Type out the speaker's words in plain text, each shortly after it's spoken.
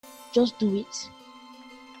just do it.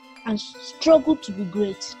 And struggle to be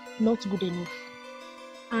great, not good enough.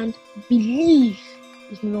 And believe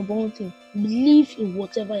is the number one thing. Believe in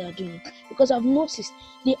whatever you're doing. Because I've noticed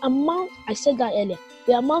the amount, I said that earlier,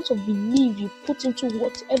 the amount of belief you put into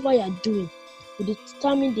whatever you're doing will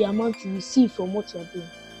determine the amount you receive from what you're doing.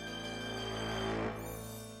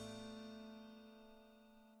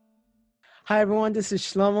 Hi, everyone. This is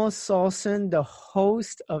Shlomo Solson, the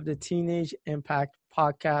host of the Teenage Impact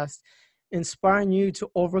Podcast, inspiring you to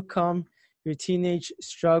overcome your teenage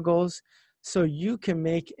struggles so you can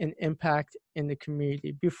make an impact in the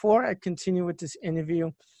community. Before I continue with this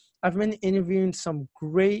interview, I've been interviewing some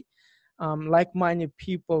great like-minded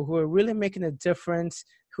people who are really making a difference,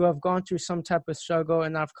 who have gone through some type of struggle,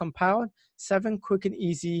 and I've compiled 7 quick and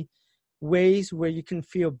easy ways where you can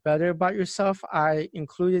feel better about yourself. I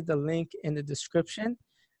included the link in the description.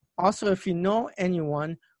 Also, if you know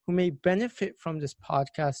anyone who may benefit from this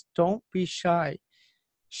podcast, don't be shy.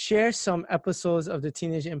 Share some episodes of the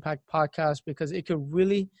Teenage Impact Podcast because it could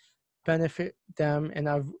really benefit them. And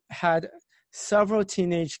I've had several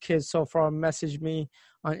teenage kids so far message me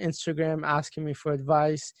on Instagram asking me for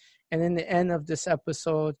advice. And in the end of this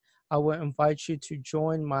episode, I will invite you to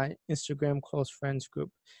join my Instagram close friends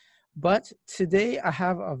group. But today I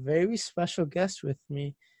have a very special guest with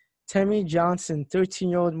me, Temi Johnson,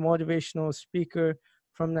 13-year-old motivational speaker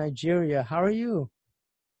from Nigeria. How are you?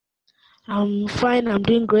 I'm fine. I'm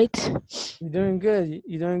doing great. You're doing good.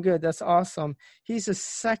 You're doing good. That's awesome. He's the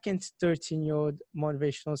second 13-year-old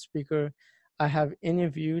motivational speaker I have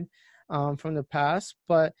interviewed from the past.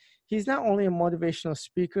 But he's not only a motivational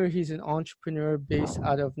speaker, he's an entrepreneur based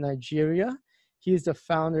out of Nigeria. He is the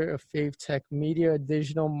founder of Fave Tech Media, a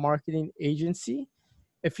digital marketing agency.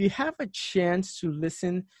 If you have a chance to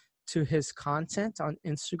listen to his content on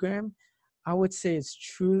Instagram, I would say it's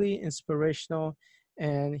truly inspirational,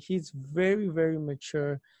 and he's very, very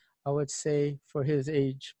mature, I would say, for his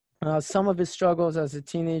age. Some of his struggles as a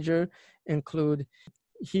teenager include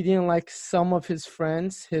he didn't like some of his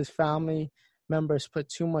friends, his family members put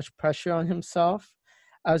too much pressure on himself,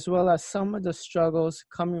 as well as some of the struggles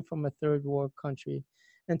coming from a third world country.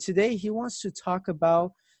 And today he wants to talk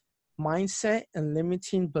about mindset and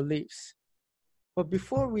limiting beliefs. But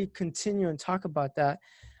before we continue and talk about that,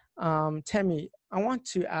 Temi, I want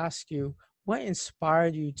to ask you, what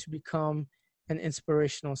inspired you to become an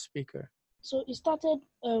inspirational speaker? So it started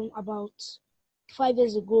about 5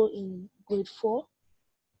 years ago in grade 4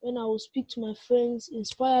 when I would speak to my friends,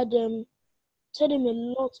 inspire them, teach them a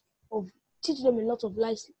lot of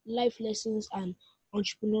life lessons and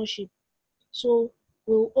entrepreneurship. So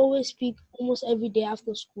we'll always speak almost every day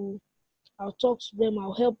after school. I'll talk to them,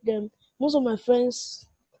 I'll help them. Most of my friends,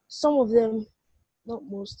 some of them, not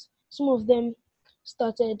most, some of them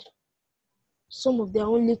started some of their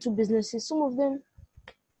own little businesses. Some of them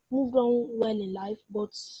moved on well in life,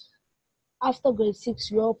 but after grade 6,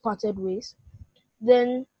 we all parted ways.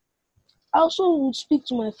 Then I also would speak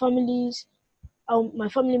to my family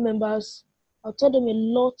members. I'll tell them a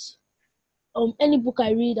lot. Any book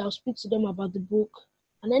I read, I'll speak to them about the book.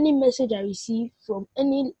 And any message I receive from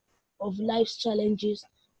any of life's challenges,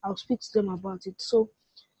 I'll speak to them about it. So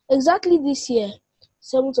exactly this year,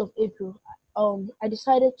 7th of April, I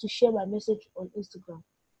decided to share my message on Instagram.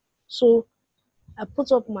 So I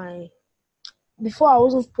put up before I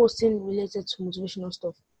wasn't posting related to motivational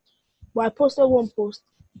stuff, but I posted one post.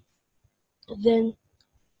 Then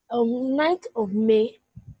 9th of May,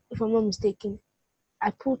 if I'm not mistaken,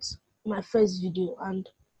 I put my first video, and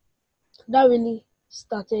that really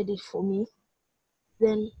started it for me.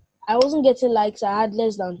 Then I wasn't getting likes. I had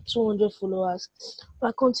less than 200 followers, but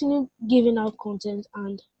I continued giving out content,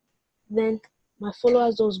 and then my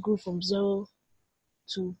followers just grew from 0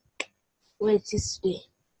 to where it is today.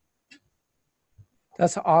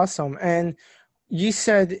 That's awesome. And you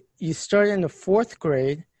said you started in the 4th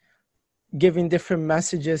grade giving different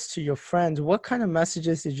messages to your friends. What kind of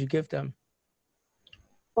messages did you give them?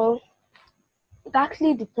 Well, it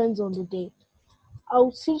actually depends on the day.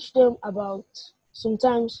 I'll teach them about,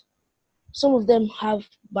 sometimes some of them have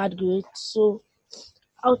bad grades, so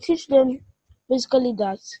I'll teach them basically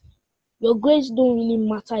that your grades don't really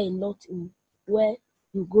matter a lot in where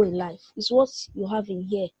you go in life. It's what you have in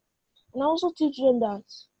here. And I also teach them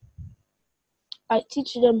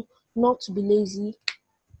not to be lazy.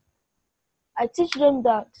 I teach them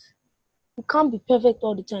that you can't be perfect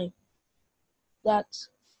all the time.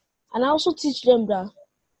 And I also teach them that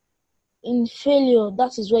in failure,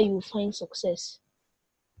 that is where you will find success.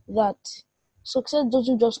 That success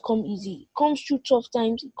doesn't just come easy. It comes through tough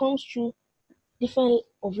times. It comes through different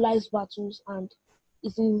of life's battles, and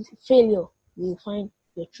it's in failure you will find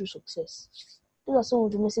your true success. Those are some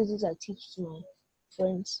of the messages I teach to my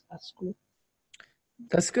friends at school.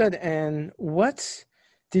 That's good. And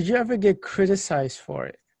did you ever get criticized for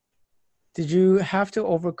it? Did you have to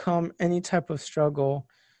overcome any type of struggle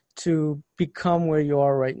to become where you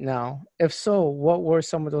are right now? If so, what were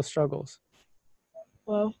some of those struggles?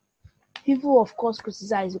 Well, people of course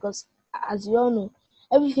criticize because, as you all know,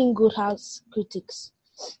 everything good has critics.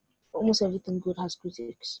 Almost everything good has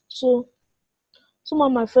critics. So some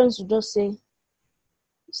of my friends would just say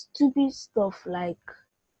stupid stuff like,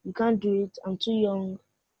 "You can't do it. I'm too young.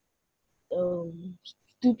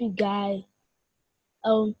 Stupid guy."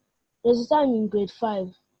 Um, there's a time in grade 5.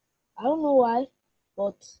 I don't know why,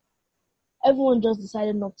 but everyone just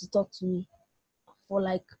decided not to talk to me for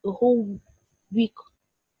like a whole week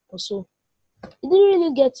or so. It didn't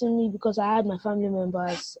really get to me because I had my family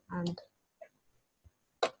members and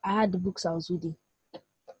I had the books I was reading.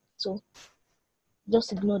 So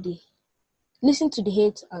just listen to the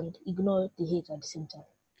hate and ignore the hate at the same time.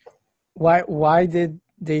 Why did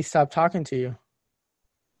they stop talking to you?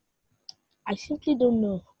 I simply don't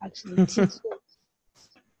know, actually.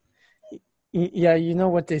 Yeah, you know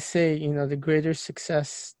what they say, the greater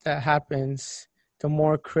success that happens, the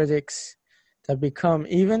more critics that become.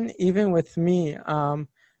 Even with me, I'm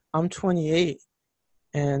 28,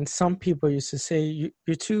 and some people used to say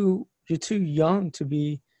you're too young to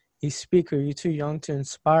be a speaker. You're too young to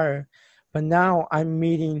inspire. But now I'm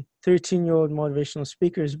meeting 13-year-old motivational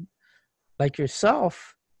speakers like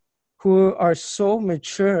yourself who are so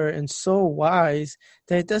mature and so wise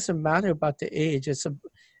that it doesn't matter about the age.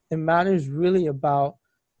 It matters really about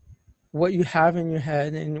what you have in your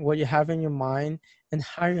head and what you have in your mind and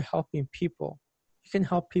how you're helping people. You can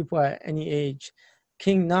help people at any age.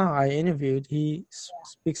 King Na, I interviewed, he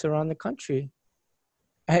speaks around the country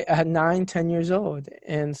at 9, 10 years old.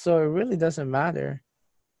 And so it really doesn't matter.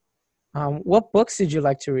 What books did you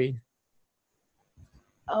like to read?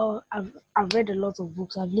 I've read a lot of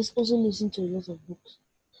books. I've also listened to a lot of books.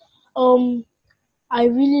 I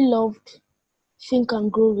really loved Think and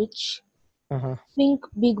Grow Rich, Uh-huh. Think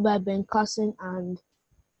Big by Ben Carson, and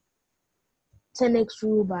 10X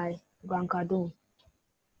Rule by Grant Cardone.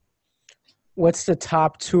 What's the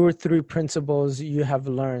top 2 or 3 principles you have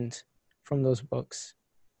learned from those books?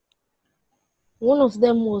 One of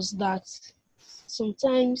them was that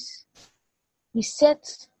sometimes we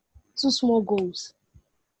set too small goals.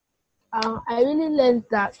 I really learned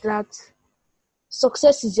that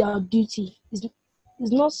success is your duty.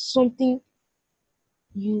 It's not something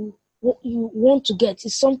you want to get.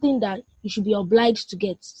 It's something that you should be obliged to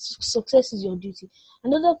get. Success is your duty.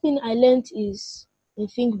 Another thing I learned is in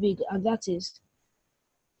Think Big, and that is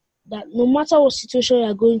that no matter what situation you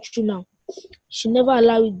are going through now, you should never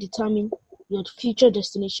allow it determine your future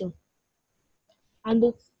destination. And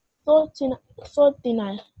the third thing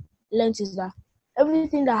I learned is that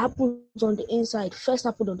everything that happens on the inside first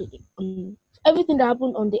happened everything that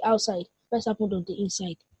happened on the outside first happened on the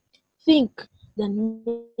inside. Think, then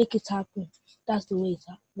make it happen. That's the way it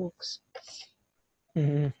works.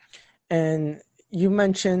 Mm-hmm. And you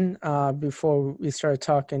mentioned before we started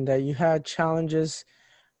talking that you had challenges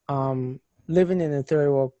living in a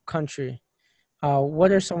third world country.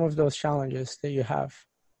 What are some of those challenges that you have?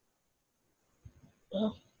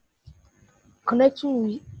 Well, connecting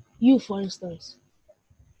with you, for instance,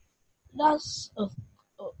 that's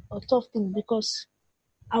a tough thing because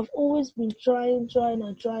I've always been trying,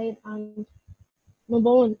 and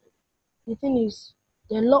number one, the thing is,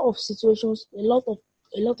 there are a lot of situations, a lot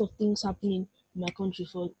of things happening in my country.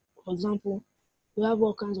 For example, we have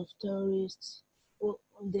all kinds of terrorists.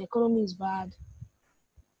 The economy is bad.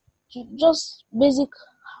 Just basic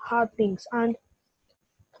hard things. And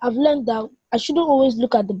I've learned that I shouldn't always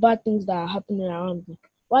look at the bad things that are happening around me.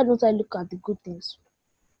 Why don't I look at the good things?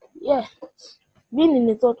 Yeah, being in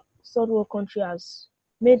a third world country has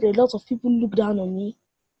made a lot of people look down on me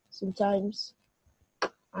sometimes.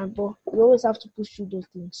 But you always have to push through those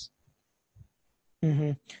things.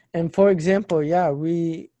 Mm-hmm. And for example, yeah,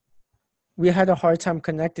 we had a hard time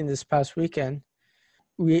connecting this past weekend.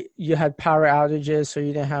 You had power outages, so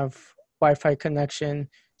you didn't have Wi-Fi connection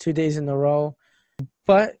 2 days in a row.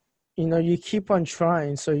 But you keep on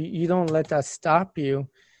trying, so you don't let that stop you.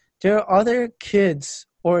 There are other kids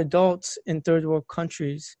or adults in third world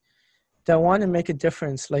countries that want to make a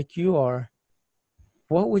difference like you are.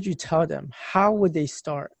 What would you tell them? How would they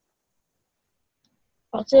start?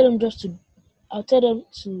 I'll tell them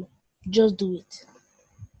to just do it.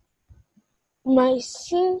 It might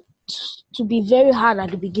seem to be very hard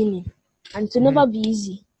at the beginning and to never be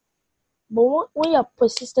easy. But when you're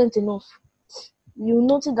persistent enough, you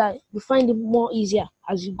notice that you find it more easier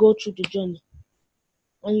as you go through the journey.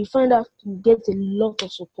 And you find out you get a lot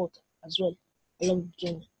of support as well along the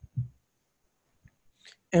journey.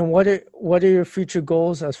 And what are your future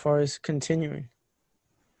goals as far as continuing?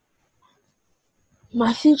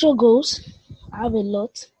 My future goals, I have a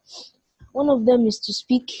lot. One of them is to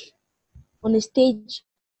speak on a stage.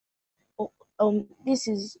 This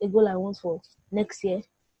is a goal I want for next year.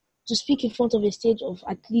 To speak in front of a stage of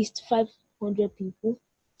at least 500 people.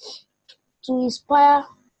 To inspire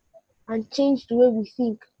and change the way we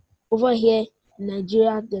think over here in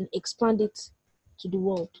Nigeria, then expand it to the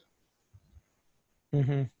world.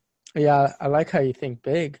 Mm-hmm. Yeah, I like how you think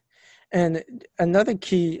big. And another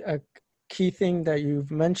key thing that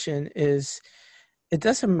you've mentioned is it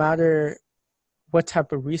doesn't matter what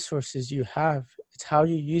type of resources you have. It's how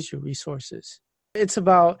you use your resources. It's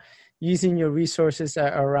about using your resources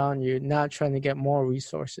that are around you, not trying to get more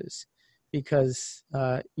resources, because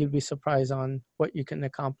you'll be surprised on what you can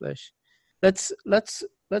accomplish. Let's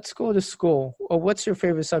go to school. Or what's your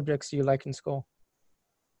favorite subjects you like in school?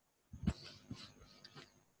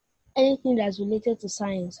 Anything that's related to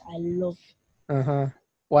science, I love. Uh-huh.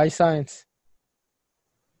 Why science?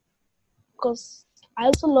 Because I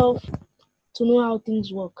also love to know how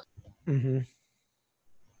things work. Mm-hmm.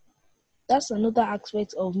 That's another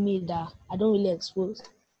aspect of me that I don't really expose.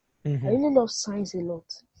 Mm-hmm. I really love science a lot.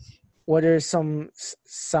 What are some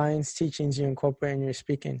science teachings you incorporate in your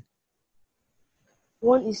speaking?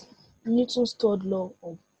 One is Newton's third law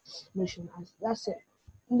of motion. That's it.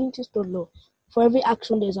 Newton's third law. For every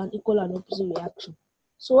action, there's an equal and opposite reaction.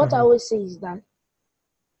 So what I always say is that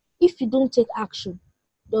if you don't take action,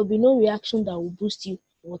 there'll be no reaction that will boost you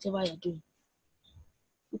in whatever you're doing.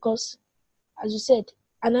 Because, as you said,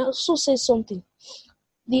 and I also say something,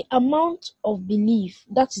 the amount of belief,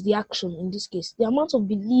 that is the action in this case, the amount of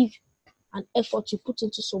belief and effort you put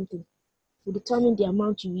into something will determine the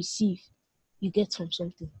amount you receive, you get from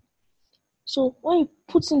something. So when you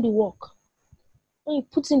put in the work, when you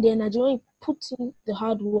put in the energy, when you put in the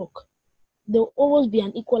hard work, there will always be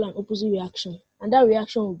an equal and opposite reaction. And that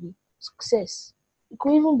reaction will be success. It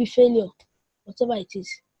could even be failure, whatever it is.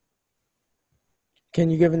 Can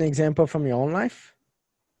you give an example from your own life?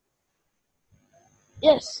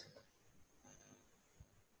 Yes.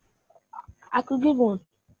 I could give one.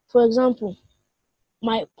 For example,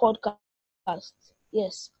 my podcast.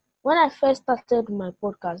 Yes. When I first started my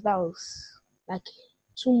podcast, that was like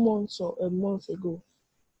 2 months or a month ago.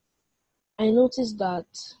 I noticed that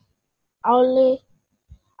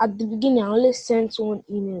at the beginning, I only sent one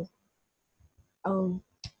email.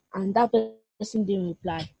 And that person didn't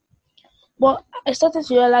reply. But I started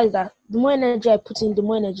to realize that the more energy I put in, the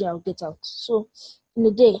more energy I'll get out. So in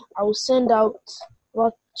a day, I will send out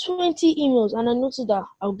about 20 emails, and I noticed that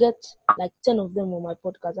I'll get like 10 of them on my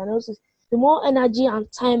podcast. And I noticed the more energy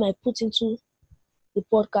and time I put into the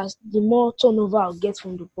podcast, the more turnover I'll get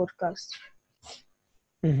from the podcast.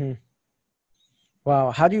 Mm-hmm.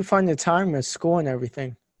 Wow. How do you find the time with school and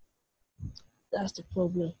everything? That's the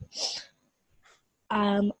problem.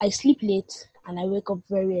 I sleep late and I wake up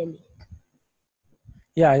very early.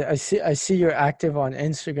 Yeah, I see you're active on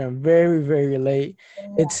Instagram very, very late.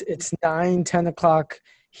 It's 9, 10 o'clock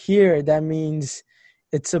here. That means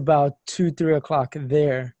it's about 2, 3 o'clock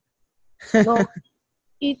there. No,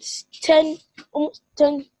 it's almost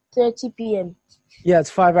 10:30 p.m. Yeah,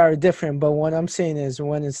 it's 5 hour different. But what I'm saying is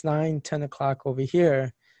when it's 9, 10 o'clock over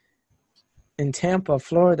here in Tampa,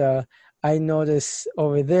 Florida, I notice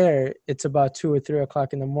over there it's about 2 or 3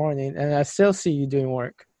 o'clock in the morning, and I still see you doing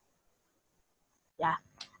work. Yeah,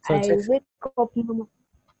 So I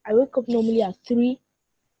wake up normally at 3,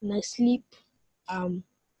 and I sleep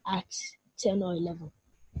at 10 or 11.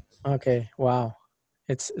 Okay, wow.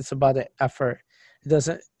 It's about the effort.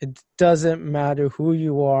 It doesn't matter who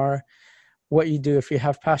you are, what you do. If you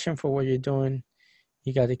have passion for what you're doing,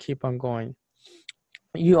 you got to keep on going.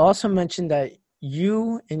 You also mentioned that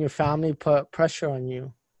you and your family put pressure on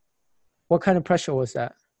you. What kind of pressure was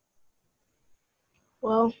that?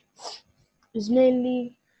 Well, it's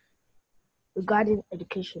mainly regarding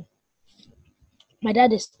education. My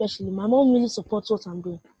dad especially. My mom really supports what I'm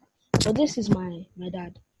doing. But this is my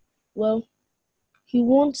dad. Well, he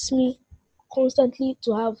wants me constantly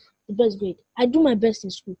to have the best grade. I do my best in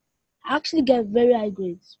school. I actually get very high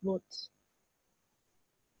grades, but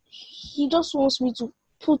he just wants me to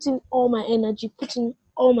put in all my energy, put in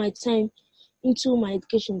all my time into my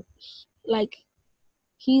education. Like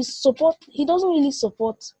he doesn't really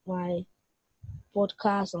support my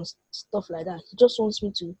podcast and stuff like that. He just wants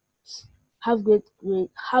me to have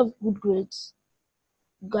have good grades,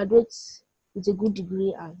 graduate with a good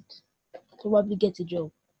degree, and probably get a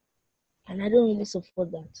job. And I don't really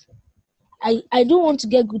support that. I do want to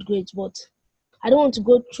get good grades, but I don't want to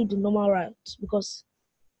go through the normal route because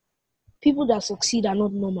people that succeed are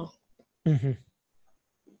not normal. Mm-hmm.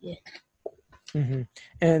 Yeah. Mm-hmm.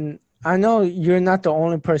 And I know you're not the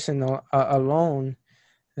only person alone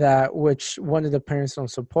that which one of the parents don't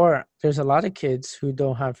support. There's a lot of kids who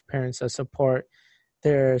don't have parents that support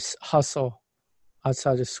their hustle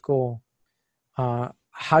outside of school.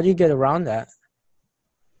 How do you get around that?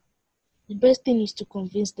 The best thing is to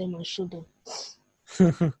convince them and show them.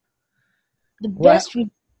 The What?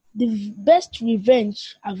 best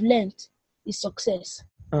revenge I've learned is success.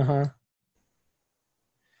 Uh-huh.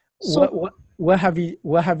 So What have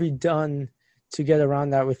you done to get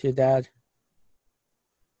around that with your dad?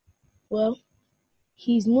 well,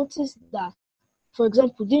 he's noticed that, for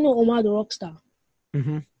example, do you know Omar the Rockstar?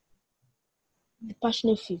 Mm-hmm. The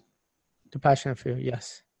Passionate Few. The Passionate Few,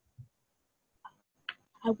 yes.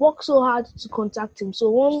 I worked so hard to contact him. So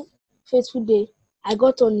one fateful day, I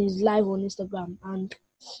got on his live on Instagram and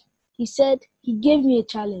he said he gave me a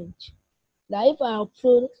challenge that if I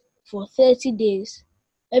upload for 30 days,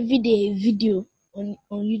 every day a video on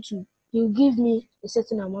YouTube, he'll give me a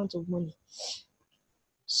certain amount of money.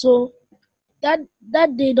 So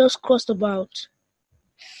that day just crossed about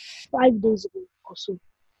 5 days ago or so.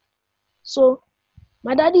 So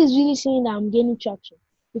my daddy is really seeing that I'm gaining traction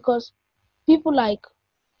because people like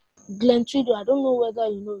Glenn Trido, I don't know whether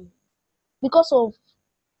you know him, because of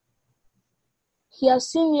he has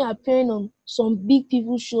seen me appearing on some big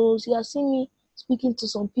people shows. He has seen me speaking to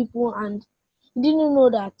some people, and he didn't know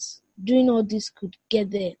that doing all this could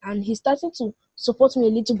get there. And he's starting to support me a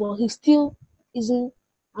little, but he still isn't.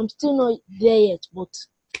 I'm still not there yet, but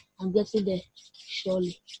I'm getting there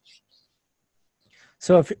surely.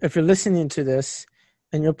 So if you're listening to this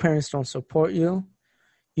and your parents don't support you,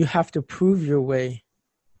 you have to prove your way.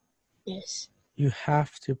 Yes. You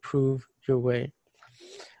have to prove your way.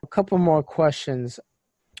 A couple more questions.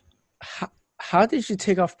 How did you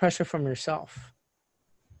take off pressure from yourself?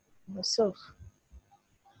 Myself.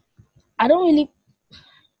 I don't really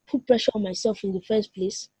put pressure on myself in the first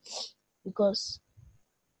place because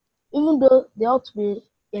even though there ought to be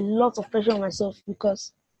a lot of pressure on myself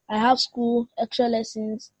because I have school, extra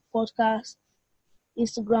lessons, podcast,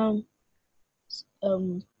 Instagram,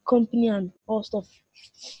 company and all stuff.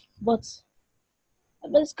 But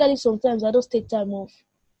basically sometimes I just take time off.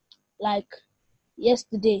 Like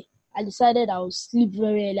yesterday, I decided I would sleep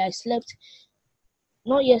very early. I slept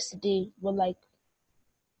not yesterday, but like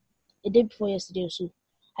a day before yesterday or so.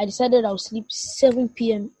 I decided I would sleep 7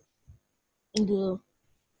 p.m. in the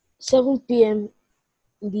 7 p.m.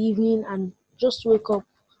 in the evening and just wake up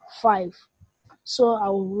 5. So I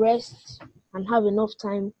will rest and have enough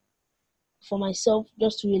time for myself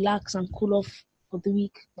just to relax and cool off for the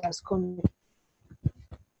week that's coming.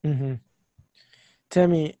 Mm-hmm. Tell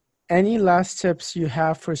me, any last tips you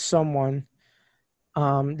have for someone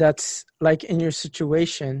that's like in your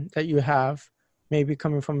situation that you have, maybe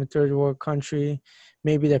coming from a third world country,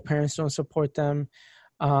 maybe their parents don't support them,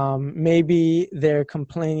 maybe they're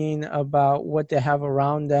complaining about what they have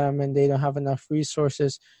around them and they don't have enough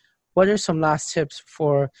resources. What are some last tips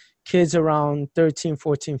for kids around 13,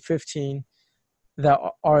 14, 15 that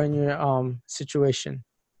are in your situation?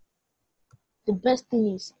 The best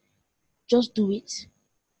thing is just do it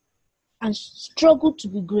and struggle to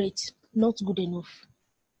be great, not good enough.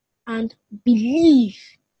 And believe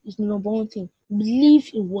is the number one thing.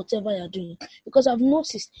 Believe in whatever you're doing. Because I've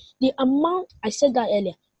noticed the amount, I said that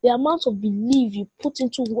earlier, the amount of belief you put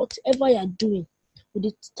into whatever you're doing will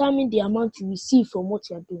determine the amount you receive from what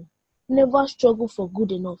you're doing. Never struggle for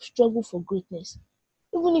good enough, struggle for greatness.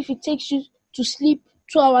 Even if it takes you to sleep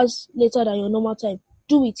 2 hours later than your normal time,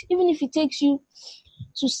 do it. Even if it takes you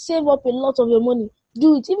to save up a lot of your money,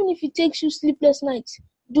 do it. Even if it takes you sleepless nights,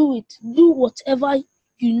 do it. Do whatever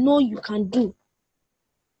you know you can do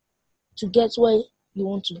to get where you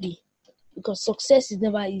want to be. Because success is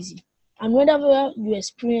never easy. And whenever you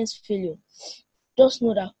experience failure, just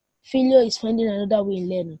know that failure is finding another way in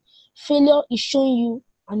learning. Failure is showing you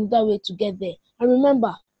another way to get there. And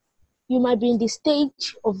remember, you might be in the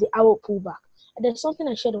stage of the arrow pullback. And there's something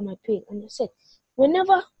I shared on my page, and I said,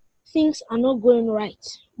 whenever things are not going right,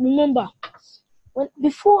 remember,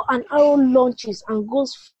 before an arrow launches and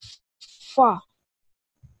goes far,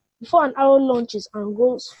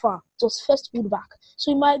 just first pull back.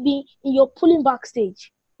 So you might be in your pulling back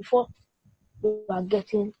stage before you are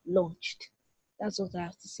getting launched. That's what I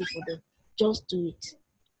have to say for them. Just do it.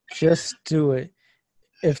 Just do it.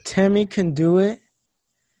 If Temi can do it,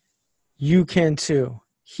 you can too.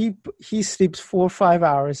 He sleeps 4 or 5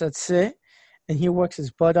 hours. That's it. and he works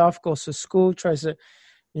his butt off, goes to school, tries to,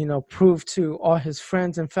 prove to all his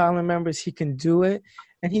friends and family members he can do it.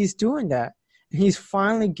 And he's doing that. And he's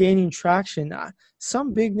finally gaining traction.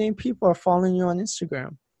 Some big name people are following you on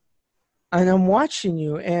Instagram. And I'm watching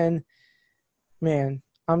you, and man,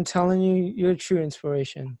 I'm telling you, you're a true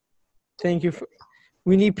inspiration. Thank you.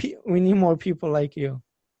 We need more people like you.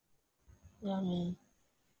 Yeah, man.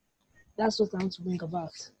 That's what I want to bring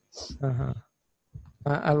about. Uh-huh.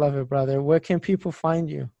 I love it, brother. Where can people find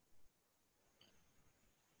you?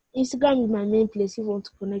 Instagram is my main place if you want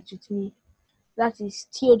to connect with me. That is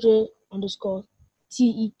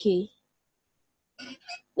TOJ_TEK.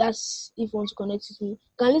 That's if you want to connect with me. You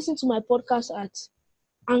can listen to my podcast at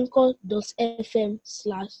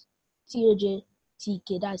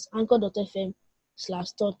anchor.fm/TOJTK. That's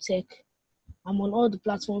anchor.fm/tech. I'm on all the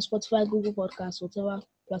platforms, Spotify, Google Podcasts, whatever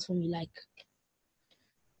platform you like.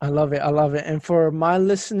 I love it. I love it. And for my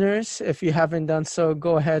listeners, if you haven't done so,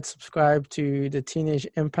 go ahead, subscribe to the Teenage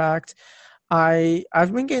Impact.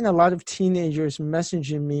 I've been getting a lot of teenagers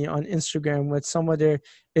messaging me on Instagram with some of their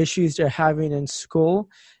issues they're having in school.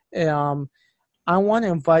 I want to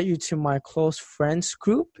invite you to my close friends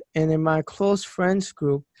group. And in my close friends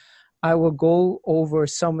group, I will go over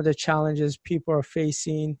some of the challenges people are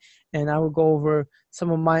facing, and I will go over some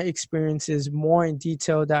of my experiences more in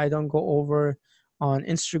detail that I don't go over on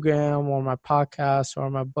Instagram or my podcast or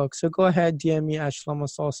my book. So go ahead, DM me at Shlomo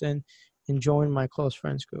Solson and join my close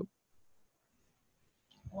friends group.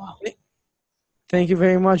 Wow. Thank you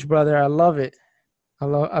very much, brother. I love it. I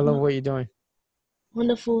love what you're doing.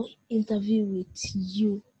 Wonderful interview with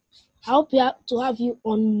you. I hope to have you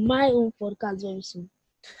on my own podcast very soon.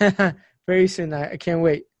 Very soon. I can't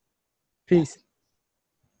wait. Peace.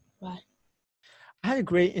 Bye. I had a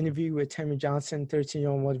great interview with Temi Johnson,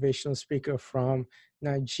 13-year-old motivational speaker from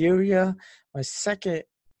Nigeria. My second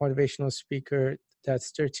motivational speaker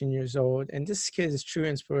that's 13 years old. And this kid is truly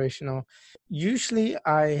inspirational. Usually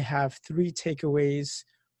I have 3 takeaways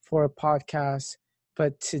for a podcast,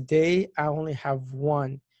 but today I only have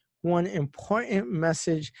one important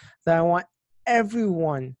message that I want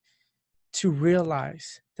everyone to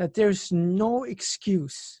realize, that there's no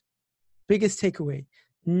excuse. Biggest takeaway,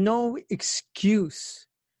 no excuse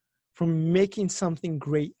for making something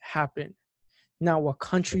great happen. Now, what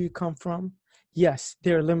country you come from? Yes,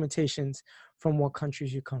 there are limitations from what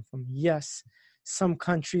countries you come from. Yes, some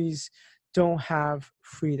countries don't have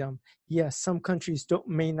freedom. Yes, some countries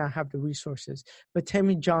may not have the resources. But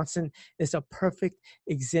Temi Johnson is a perfect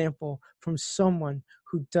example from someone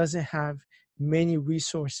who doesn't have many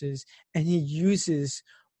resources, and he uses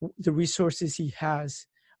the resources he has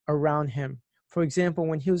around him. For example,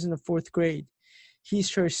 when he was in the 4th grade, he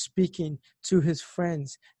started speaking to his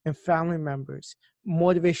friends and family members,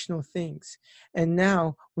 motivational things. And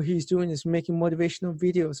now what he's doing is making motivational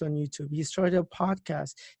videos on YouTube. He started a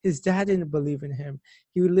podcast. His dad didn't believe in him.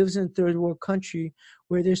 He lives in a 3rd world country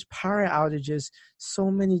where there's power outages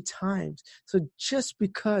so many times. So just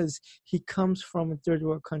because he comes from a 3rd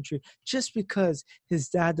world country, just because his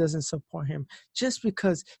dad doesn't support him, just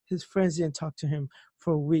because his friends didn't talk to him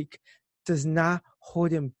for a week, does not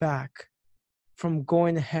hold him back from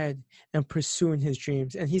going ahead and pursuing his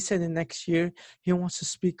dreams. And he said the next year, he wants to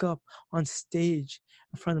speak up on stage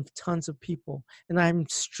in front of tons of people. And I'm a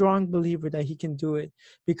strong believer that he can do it,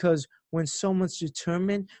 because when someone's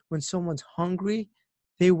determined, when someone's hungry,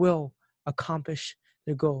 they will accomplish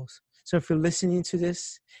their goals. So if you're listening to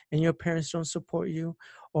this and your parents don't support you,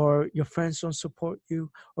 or your friends don't support you,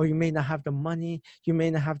 or you may not have the money, you may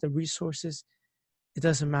not have the resources, it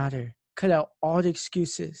doesn't matter. Cut out all the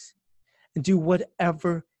excuses and do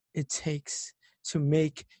whatever it takes to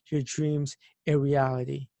make your dreams a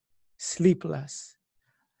reality. Sleep less.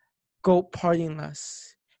 Go partying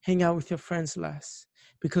less. Hang out with your friends less.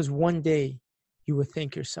 Because one day you will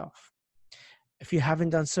thank yourself. If you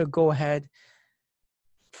haven't done so, go ahead.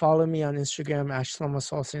 Follow me on Instagram at Shlomo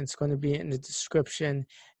Solson. It's going to be in the description.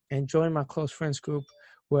 And join my close friends group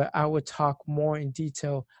where I will talk more in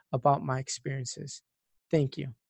detail about my experiences. Thank you.